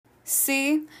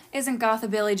See, isn't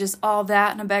Gothabilly just all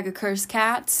that and a bag of cursed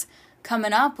cats?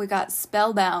 Coming up, we got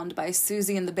Spellbound by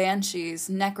Susie and the Banshees,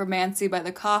 Necromancy by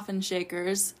the Coffin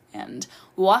Shakers, and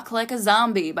Walk Like a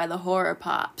Zombie by the Horror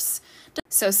Pops.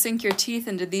 So sink your teeth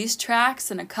into these tracks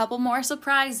and a couple more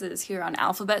surprises here on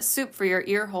Alphabet Soup for your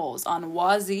ear holes on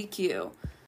WazEQ.